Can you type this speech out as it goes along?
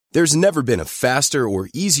There's never been a faster or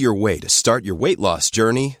easier way to start your weight loss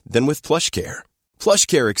journey than with PlushCare.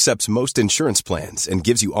 PlushCare accepts most insurance plans and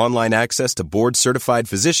gives you online access to board-certified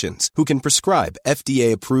physicians who can prescribe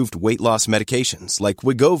FDA-approved weight loss medications like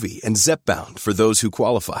Wegovy and Zepbound for those who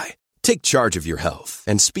qualify. Take charge of your health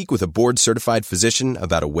and speak with a board-certified physician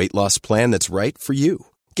about a weight loss plan that's right for you.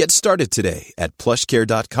 Get started today at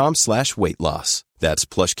plushcare.com/weightloss. That's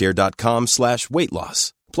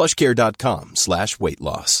plushcare.com/weightloss.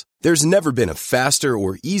 plushcare.com/weightloss. There's never been a faster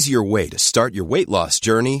or easier way to start your weight loss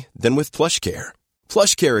journey than with PlushCare.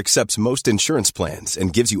 PlushCare accepts most insurance plans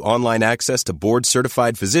and gives you online access to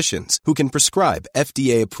board-certified physicians who can prescribe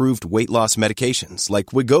FDA-approved weight loss medications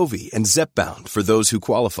like Wegovy and Zepbound for those who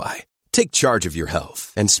qualify. Take charge of your health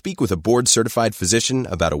and speak with a board-certified physician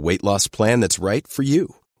about a weight loss plan that's right for you.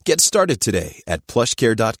 Get started today at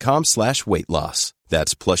plushcare.com/weightloss.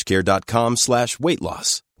 That's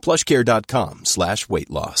plushcare.com/weightloss.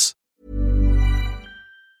 plushcare.com/weightloss.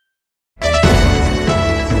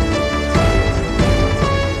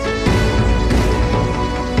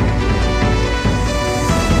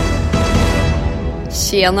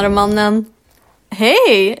 Tjenare mannen.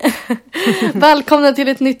 Hej! Välkomna till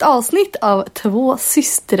ett nytt avsnitt av Två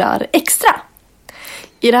systrar extra.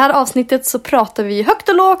 I det här avsnittet så pratar vi högt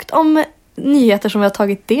och lågt om nyheter som vi har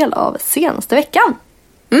tagit del av senaste veckan.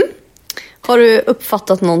 Har du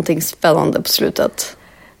uppfattat någonting spännande på slutet?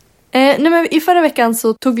 Nej, men i förra veckan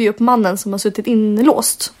så tog vi upp mannen som har suttit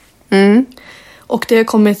inlåst. Och det har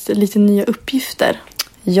kommit lite nya uppgifter.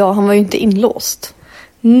 Ja, han var ju inte inlåst.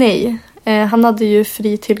 Nej, han hade ju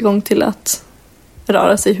fri tillgång till att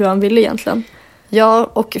röra sig hur han ville egentligen. Ja,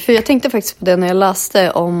 och för jag tänkte faktiskt på det när jag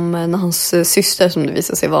läste om när hans syster, som det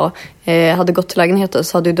visade sig vara, hade gått till lägenheten,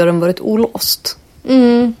 så hade ju dörren varit olåst.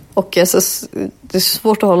 Och så, det är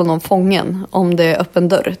svårt att hålla någon fången om det är öppen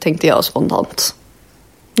dörr, tänkte jag spontant.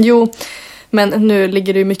 Jo, men nu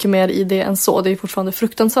ligger det ju mycket mer i det än så. Det är ju fortfarande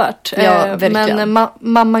fruktansvärt. Ja, verkligen. Men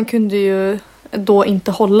mamman kunde ju då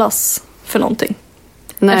inte hållas för någonting.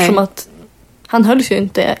 Nej. Eftersom att han hölls ju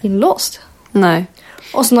inte inlåst. Nej.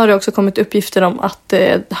 Och sen har det också kommit uppgifter om att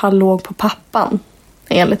han låg på pappan,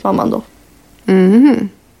 enligt mamman då.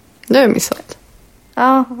 Det har jag missat.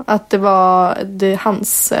 Ja, att det var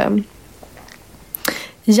hans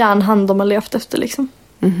järnhand de har levt efter liksom.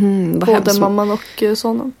 Både mamman och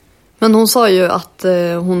sonen. Men hon sa ju att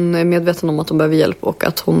hon är medveten om att de behöver hjälp och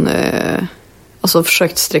att hon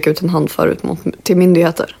försökt sträcka ut en hand förut till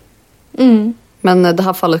myndigheter. Men det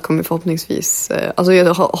här fallet kommer förhoppningsvis...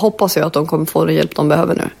 jag hoppas ju att de kommer få den hjälp de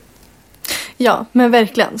behöver nu. Ja, men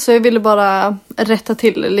verkligen. Så jag ville bara rätta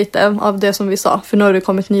till lite av det som vi sa. För nu har det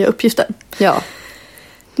kommit nya uppgifter. Ja.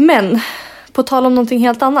 Men, på tal om någonting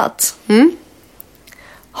helt annat.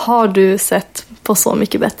 Har du sett På Så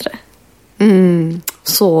mycket bättre?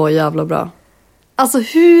 Så jävla bra. Alltså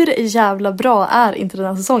hur jävla bra är inte den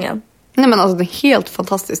här säsongen? Nej men alltså det är helt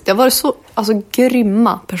fantastiskt. Det har varit så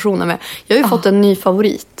grymma personer med. Jag har ju fått en ny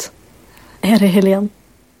favorit. Är det Helene?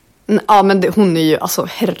 Ja men hon är ju,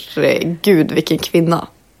 herregud vilken kvinna.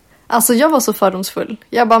 Alltså jag var så fördomsfull.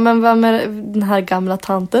 Jag bara, men vem är den här gamla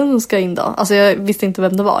tanten som ska in då? Alltså jag visste inte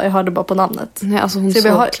vem det var, jag hörde bara på namnet. Nej alltså hon är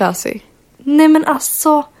så classy. Nej men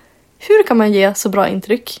alltså, hur kan man ge så bra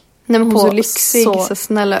intryck? Nej men hon är så lyxig, så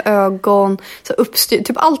snälla ögon, så uppstyr,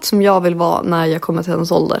 typ allt som jag vill vara när jag kommer till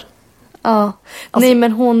hennes ålder. Ja, nej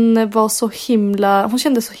men hon var så himla, hon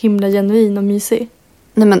kände så himla genuin och mysig.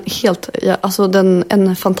 Nej men helt,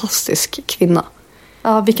 en fantastisk kvinna.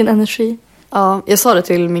 Ja, vilken energi. Ja, jag sa det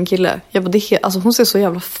till min kille. Jag bara, hon ser så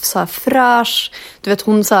jävla så här fräsch. Du vet,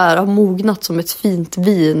 hon så här har mognat som ett fint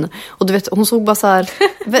vin. Och du vet, hon såg bara så här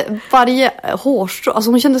varje hårstrå.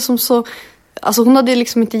 Alltså hon kände som så... Alltså hon hade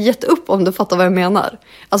liksom inte gett upp, om du fattar vad jag menar.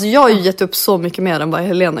 Alltså jag har ju gett upp så mycket mer än vad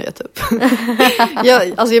Helena gett upp.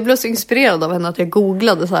 jag blev så inspirerad av henne att jag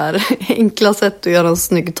googlade så här enkla sätt att göra en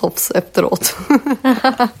snygg tofs efteråt.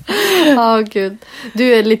 Ja, gud.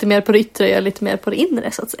 Du är lite mer på det yttre, jag är lite mer på det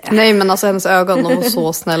inre så att säga. Nej men alltså hennes ögon, de var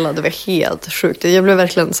så snälla. Det var helt sjukt. Jag blev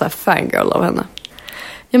verkligen så här fangirl av henne.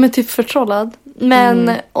 Ja men typ förtrollad.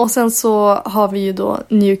 Men och sen så har vi ju då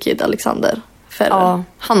New Kid Alexander. Ja,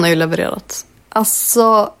 han har ju levererat.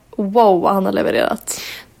 Alltså, wow, han har levererat.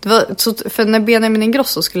 Det var, så, för när Benjamin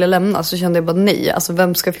Ingrosso skulle lämna så kände jag bara nej. Alltså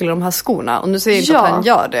vem ska fylla de här skorna? Och nu säger jag inte att han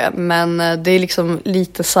gör det. Men det är liksom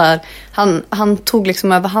lite så här. Han tog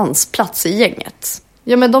liksom över hans plats i gänget.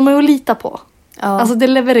 Ja men de är att lita på. Ja. Alltså det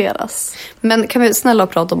levereras. Men kan vi snälla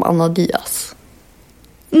prata om Anna Diaz?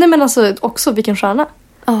 Nej men alltså också vilken stjärna.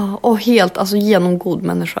 Ja, och helt genomgod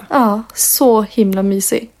människa. Ja, så himla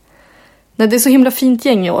mysig. Nej, det är så himla fint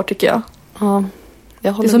gäng i år tycker jag. Ja,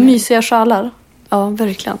 jag håller det är så med. mysiga själar. Ja,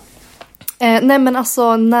 verkligen. Nej men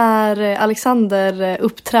alltså när Alexander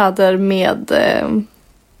uppträder med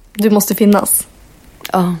Du måste finnas.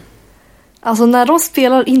 Ja. Alltså när de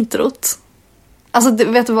spelar introt. Alltså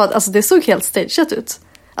vet du vad, alltså det såg helt stageat ut.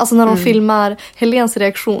 Alltså när de filmar Helens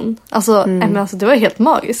reaktion. Alltså, men alltså det var helt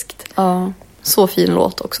magiskt. Ja, så fin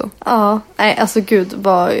låt också. Ja, nej alltså gud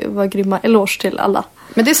vad grymma. Eloge till alla.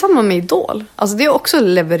 Men det är samma med Idol. Alltså det är också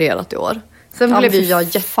levererat i år. Sen blev ju jag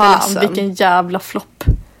jätteledsen. Fan, vilken jävla flopp.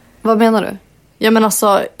 Vad menar du? Ja men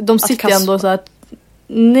alltså, de sitter ju ändå så här.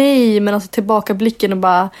 Nej, men alltså tillbakablicken och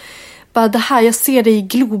bara det här, jag ser dig i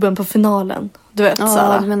Globen på finalen. Du vet,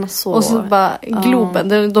 ja, du menar så. Och så bara,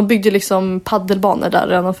 Globen, de byggde liksom paddelbanor där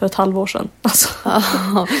redan för ett halvår sedan. Alltså. Ja,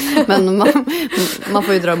 men man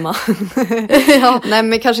får ju drömma. Ja. Nej,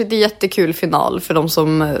 men kanske inte jättekul final för de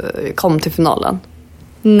som kom till finalen.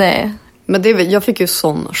 Nej. Men jag fick ju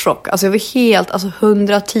sån chock. Alltså jag var helt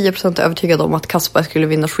 110% övertygad om att Kasper skulle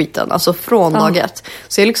vinna skiten. Alltså från dag ett.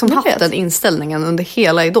 Så jag liksom haft den inställningen under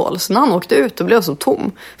hela Idol. Så när han åkte ut då blev jag så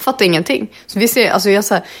tom. Fattade ingenting. Så vi ser, alltså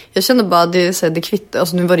jag kände bara det kvitt.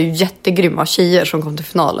 Alltså nu var det ju jättegrymma tjejer som kom till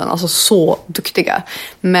finalen. Alltså så duktiga.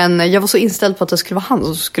 Men jag var så inställd på att det skulle vara han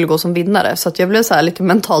som skulle gå som vinnare. Så att jag blev så här lite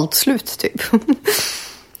mentalt slut typ.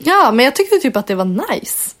 Ja, men jag tyckte typ att det var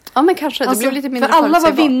nice. Ja, men kanske. Det blev lite mindre för alla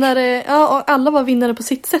var vinnare. Ja, och alla var vinnare på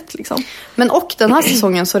sitt sätt liksom. Men och den här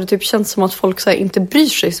säsongen så har det typ känts som att folk så här, inte bryr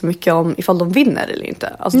sig så mycket om ifall de vinner eller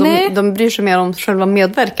inte. Alltså de bryr sig mer om själva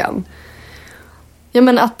medverkan. Ja,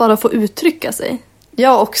 men att bara få uttrycka sig.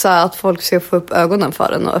 Ja, och så här, att folk ska få upp ögonen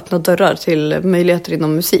för en och öppna dörrar till möjligheter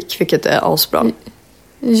inom musik, vilket är asbra.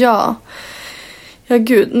 Ja. Ja,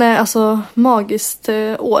 gud. Nej, alltså magiskt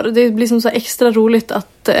år. Det blir som så extra roligt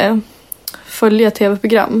att följa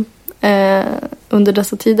tv-program under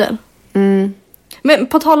dessa tider. Men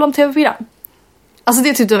på tal om tv-program. Alltså det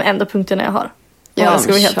är typ de enda punkterna jag har. Ja, jag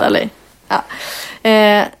ska vara helt ärlig. Ja.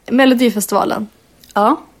 Melodifestivalen.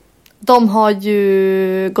 Ja. De har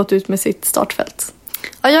ju gått ut med sitt startfält.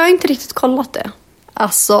 Ja, jag har inte riktigt kollat det.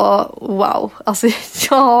 Alltså, wow. Alltså,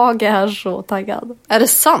 jag är så taggad. Är det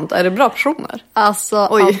sant? Är det bra personer? Alltså,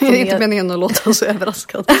 oj, det är inte meningen att låta så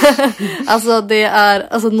överraskad. Alltså, det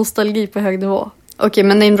är nostalgi på hög nivå. Okej,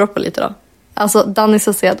 men namedroppa lite då. Alltså, Danny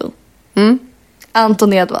Saucedo.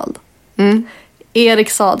 Anton Edvald. Erik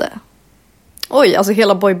Sade. Oj, alltså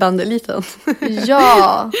hela boyband-eliten.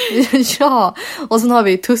 Ja, ja. Och sen har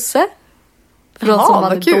vi Tusse. Från som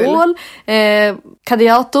hade Idol.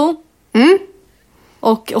 Kadiato.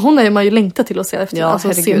 Och hon är man ju längtat till att se efter. Ja,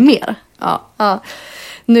 alltså se mer. Ja.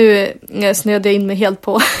 Nu snöade jag in mig helt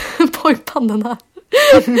på boybanden här.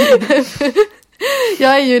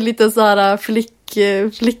 Jag är ju lite så här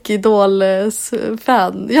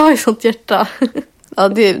flickidol-fan. Jag har ju sånt hjärta. Ja,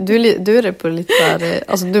 du är det på lite där,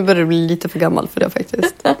 alltså du börjar bli lite för gammal för det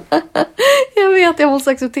faktiskt. Jag vet, jag måste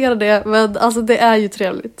acceptera det, men alltså det är ju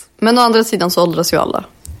trevligt. Men å andra sidan så åldras ju alla.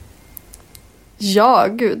 Ja,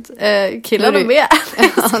 gud. Killar är med.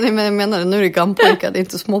 Ja, men jag menar det, nu är det gampojkar, det är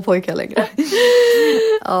inte små pojkar längre.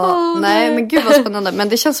 Ja, nej, men gud vad spännande. Men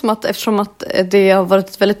det känns som att eftersom att det har varit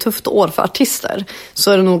ett väldigt tufft år för artister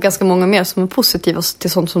så är det nog ganska många mer som är positiva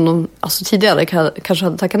till sånt som de alltså, tidigare kanske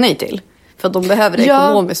hade tackat nej till. För att de behöver det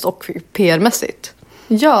ekonomiskt och PR-mässigt.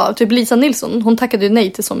 Ja, typ Lisa Nilsson, hon tackade ju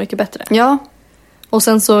nej till Så mycket bättre. Ja. Och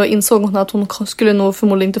sen så insåg hon att hon skulle nog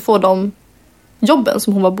förmodligen inte få de jobben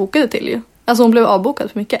som hon var bokade till ju. Alltså hon blev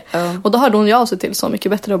avbokad för mycket. Ja. Och då hörde hon av sig till Så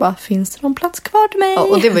mycket bättre och bara, finns det någon plats kvar till mig? Ja,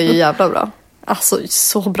 och det var ju jävla bra. Alltså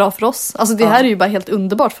så bra för oss. Alltså det här är ju bara helt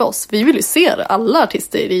underbart för oss. Vi vill ju se alla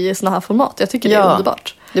artister i såna här format. Jag tycker det är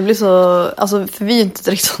underbart. Det blir så, alltså för vi är inte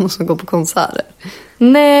direkt sådana som går på konserter.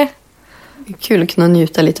 Nej. Det är kul att kunna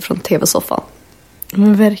njuta lite från tv-soffan.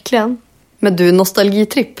 Men verkligen. Men du,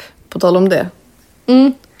 nostalgitripp, på tal om det.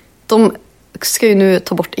 De ska ju nu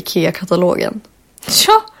ta bort IKEA-katalogen.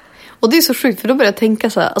 Ja. Och det är så sjukt, för då börjar jag tänka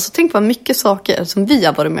så här, alltså tänk vad mycket saker som vi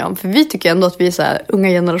har varit med om. För vi tycker ändå att vi är så här unga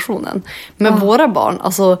generationen. Men våra barn,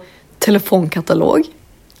 alltså telefonkatalog.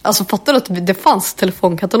 Alltså fattar du att det fanns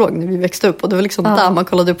telefonkatalog när vi växte upp? Och det var liksom där man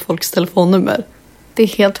kollade upp folks telefonnummer. Det är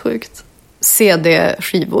helt sjukt.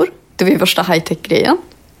 CD-skivor, det var ju värsta high-tech-grejen.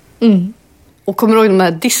 Och kommer du ihåg de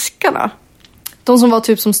här diskarna? De som var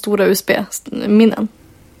typ som stora USB-minnen.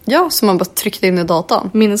 Ja, som man bara tryckte in i datan.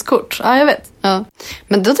 Minneskort, ja jag vet. Ja.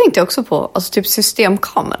 Men då tänkte jag också på, alltså typ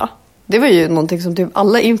systemkamera. Det var ju någonting som typ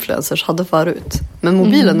alla influencers hade förut. Men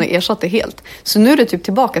mobilen ersatte helt. Så nu är det typ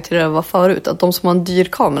tillbaka till det var förut. Att de som har en dyr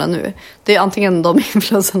kamera nu, det är antingen de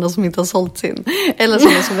influencerna som inte har sålt sin. Eller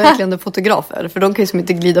som är så verkligen fotografer. För de kan ju som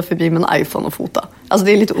inte glida förbi med en iPhone och fota. Alltså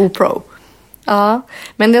det är lite opro. Ja,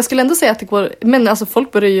 men jag skulle ändå säga att det går... Men alltså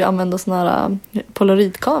folk börjar ju använda såna här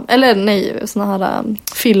polaroidkameror. Eller nej, såna här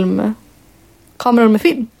filmkameror med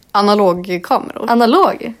film. Analogkameror.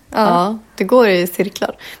 Analog? Ja, det går i cirklar.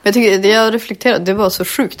 Men jag tycker det jag reflekterade, det var så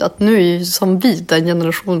sjukt att nu är ju som vi den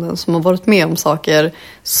generationen som har varit med om saker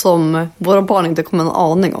som våra barn inte kommer en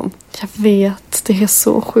aning om. Jag vet, det är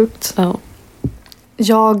så sjukt. Ja.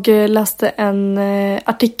 Jag läste en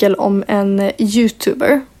artikel om en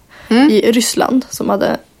YouTuber i Ryssland som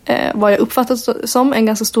hade, vad jag uppfattat som, en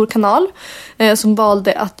ganska stor kanal som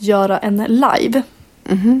valde att göra en live.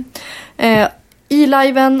 I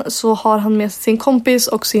liven så har han med sin kompis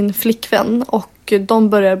och sin flickvän och de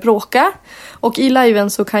börjar bråka. Och i liven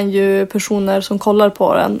så kan ju personer som kollar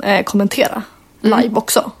på den kommentera live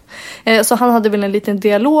också. Så han hade väl en liten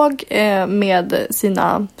dialog med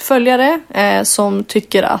sina följare som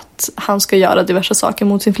tycker att han ska göra diverse saker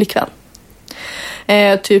mot sin flickvän.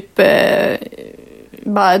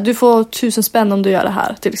 Bara, du får 1000 spänn om du gör det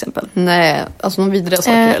här till exempel. Nej, alltså någon vidriga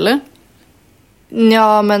saker eller?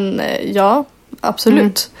 Ja, men ja,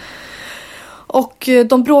 absolut. Och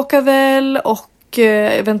de bråkar väl och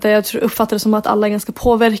jag uppfattar det som att alla är ganska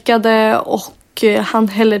påverkade och han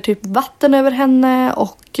häller typ vatten över henne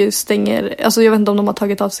och stänger, alltså jag vet inte om de har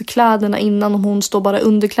tagit av sig kläderna innan, om hon står bara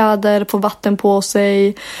underkläder, får vatten på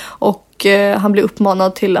sig och han blir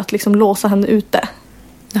uppmanad till att liksom låsa henne ute.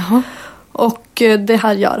 Jaha. Och det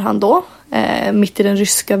här gör han då mitt i den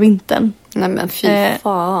ryska vintern. Nej men fy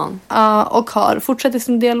fan. Och fortsätter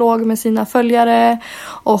sin dialog med sina följare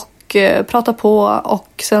och pratar på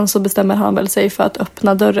och sen så bestämmer han väl sig för att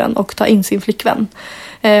öppna dörren och ta in sin flickvän.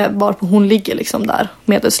 Varpå hon ligger liksom där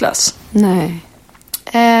medvetslös. Nej.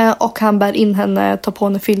 Och han bär in henne, tar på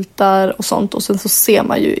henne filtar och sånt och sen så ser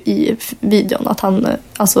man ju i videon att han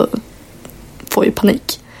alltså får ju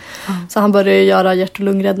panik. Så han börjar göra hjärt- och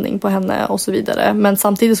lungräddning på henne och så vidare. Men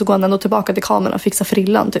samtidigt så går han ändå tillbaka till kameran och fixar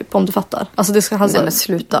frillan typ, om du fattar. Alltså det ska han Nej, men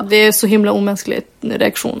sluta. Det är så himla omänsklig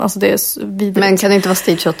reaktion. Alltså det är vidrigt. Men kan det inte vara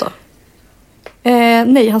stageshot då?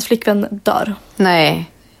 Nej, hans flickvän dör.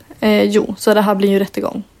 Nej. Jo, så det här blir ju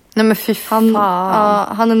rättegång. Nej men fy fan.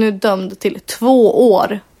 Han är nu dömd till 2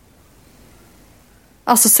 år.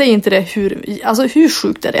 Alltså säg inte det, hur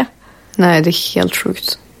sjukt är det? Nej, det är helt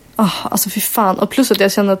sjukt. Alltså fy fan. Och plus att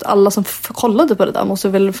jag känner att alla som kollade på det där måste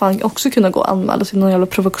väl fan också kunna gå och anmäla till någon jävla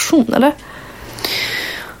provokation, eller?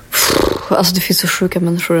 Alltså det finns så sjuka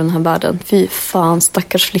människor i den här världen. Fy fan,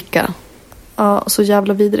 stackars flicka. Ja, så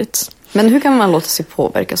jävla vidrigt. Men hur kan man låta sig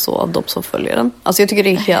påverka så av de som följer den? Alltså jag tycker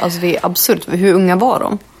det är absurt. Hur unga var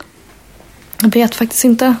de? Jag vet faktiskt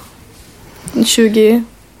inte. 24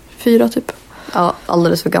 typ. Ja,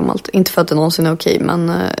 alldeles för gammalt. Inte för att det någonsin är okej, men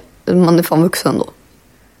man är fan vuxen då.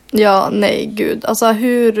 Ja, nej gud. Alltså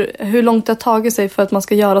hur långt det har tagit sig för att man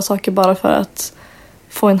ska göra saker bara för att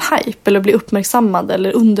få en hype eller bli uppmärksammad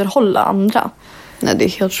eller underhålla andra. Nej, det är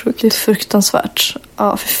helt sjukt. Det är fruktansvärt.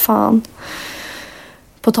 Ja, för fan.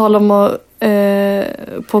 På tal om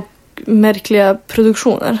på märkliga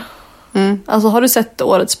produktioner. Alltså har du sett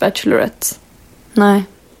årets Bachelorette? Nej.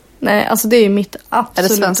 Nej, alltså det är mitt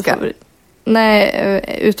absolut är det svenska? favorit.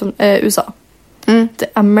 Nej, utom USA. The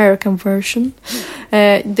American version.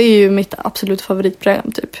 Det är ju mitt absolut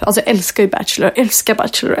favoritprogram typ. Alltså jag älskar ju älskar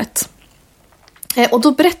Bachelorette. Och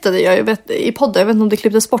då berättade jag i podden, jag vet inte om det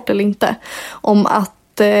klipptes bort eller inte, om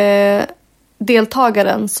att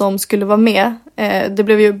deltagaren som skulle vara med,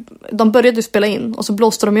 de började spela in och så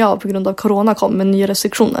blåste de ju av på grund av corona kom med nya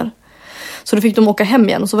restriktioner. Så då fick de åka hem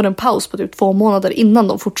igen och så var det en paus på typ 2 månader innan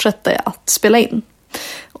de fortsatte att spela in.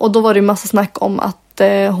 Och då var det ju massa snack om att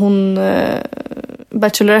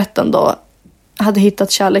Bacheloretten då hade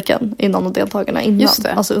hittat kärleken i någon av deltagarna innan. Just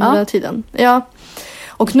det. Alltså under den här tiden. Ja.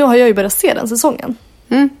 Och nu har jag ju börjat se den säsongen.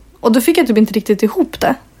 Och då fick jag typ inte riktigt ihop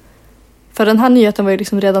det. För den här nyheten var ju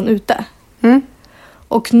liksom redan ute.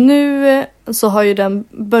 Och nu så har ju den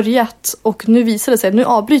börjat. Och nu visar det sig, nu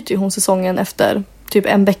avbryter ju hon säsongen efter typ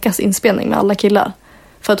 1 veckas inspelning med alla killar.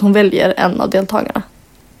 För att hon väljer en av deltagarna.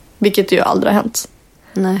 Vilket ju aldrig har hänt.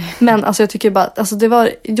 Nej. Men alltså jag tycker bara, alltså det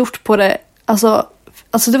var gjort på det, alltså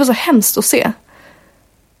det var så hemskt att se.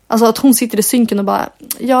 Alltså att hon sitter i synken och bara,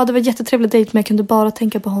 ja det var jättetrevlig dejt men jag kunde bara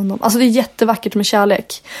tänka på honom. Alltså det är jättevackert med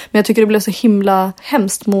kärlek. Men jag tycker det blev så himla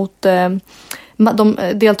hemskt mot de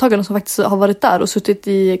deltagarna som faktiskt har varit där och suttit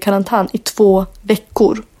i karantän i 2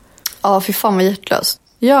 veckor. Ja, fy fan vad hjärtlöst.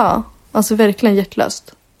 Ja, alltså verkligen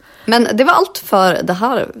hjärtlöst. Men det var allt för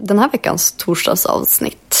den här veckans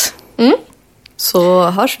torsdagsavsnitt. Så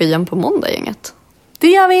hörs vi igen på måndag, gänget. Det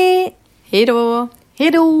gör vi! Hej då!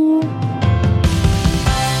 Hej då!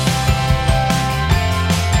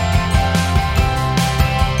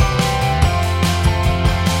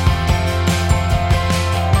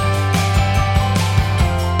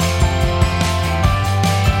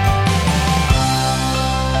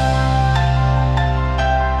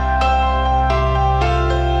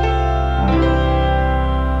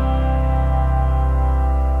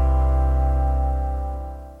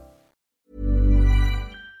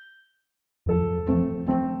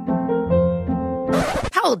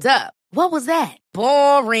 Hold up. What was that?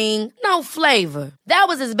 Boring. No flavor. That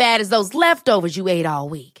was as bad as those leftovers you ate all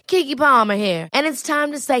week. Keke Palmer here, and it's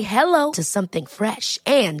time to say hello to something fresh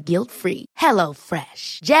and guilt-free. Hello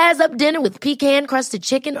Fresh. Jazz up dinner with pecan-crusted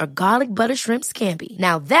chicken or garlic butter shrimp scampi.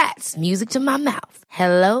 Now that's music to my mouth.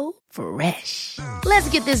 Hello Fresh. Let's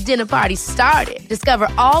get this dinner party started. Discover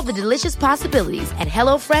all the delicious possibilities at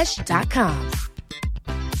hellofresh.com.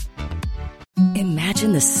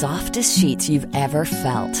 Imagine the softest sheets you've ever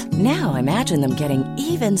felt. Now imagine them getting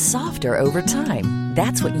even softer over time.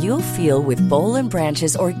 That's what you'll feel with Boll &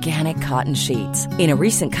 Branch's organic cotton sheets. In a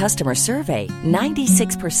recent customer survey,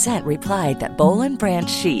 96% replied that Boll & Branch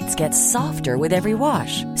sheets get softer with every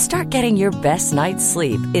wash. Start getting your best night's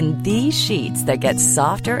sleep in these sheets that get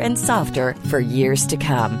softer and softer for years to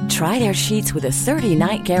come. Try their sheets with a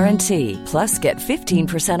 30-night guarantee. Plus, get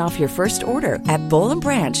 15% off your first order at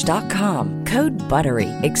bollandbranch.com. Code BUTTERY.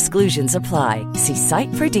 Exclusions apply. See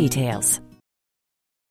site for details.